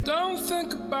Don't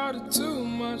think about it too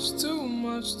much, too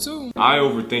much, too much. I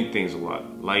overthink things a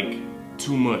lot, like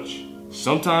too much.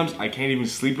 Sometimes I can't even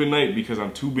sleep at night because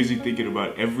I'm too busy thinking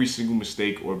about every single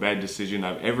mistake or bad decision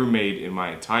I've ever made in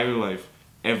my entire life,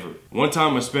 ever. One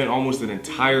time I spent almost an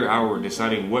entire hour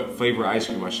deciding what flavor ice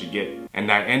cream I should get,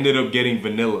 and I ended up getting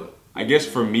vanilla. I guess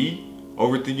for me,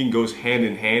 overthinking goes hand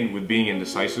in hand with being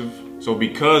indecisive. So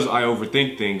because I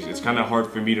overthink things, it's kind of hard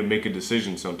for me to make a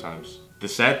decision sometimes. The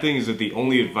sad thing is that the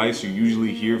only advice you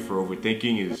usually hear for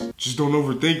overthinking is, just don't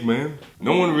overthink, man.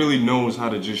 No one really knows how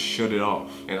to just shut it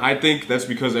off. And I think that's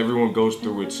because everyone goes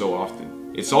through it so often.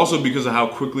 It's also because of how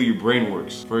quickly your brain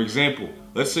works. For example,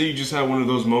 let's say you just had one of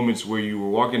those moments where you were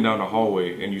walking down a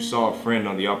hallway and you saw a friend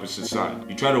on the opposite side.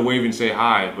 You try to wave and say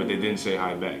hi, but they didn't say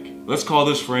hi back. Let's call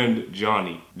this friend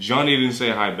Johnny. Johnny didn't say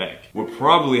hi back. What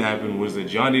probably happened was that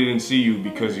Johnny didn't see you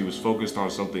because he was focused on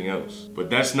something else. But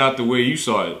that's not the way you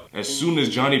saw it. As soon as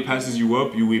Johnny passes you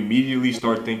up, you immediately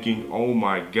start thinking, oh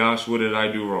my gosh, what did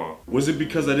I do wrong? Was it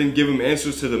because I didn't give him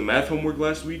answers to the math homework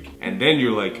last week? And then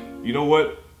you're like, you know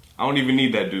what? I don't even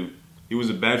need that dude. He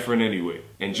was a bad friend anyway.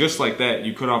 And just like that,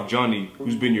 you cut off Johnny,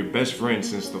 who's been your best friend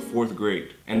since the 4th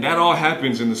grade. And that all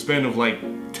happens in the span of like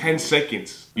 10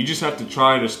 seconds. You just have to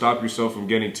try to stop yourself from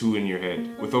getting too in your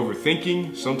head. With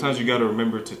overthinking, sometimes you gotta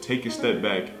remember to take a step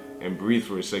back and breathe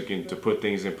for a second to put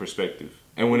things in perspective.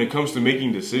 And when it comes to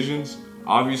making decisions,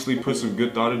 obviously put some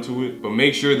good thought into it, but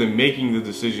make sure that making the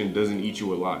decision doesn't eat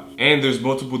you alive. And there's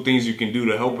multiple things you can do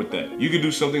to help with that. You could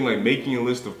do something like making a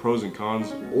list of pros and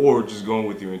cons, or just going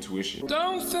with your intuition.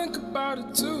 Don't think about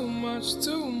it too much,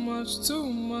 too much, too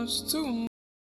much, too much.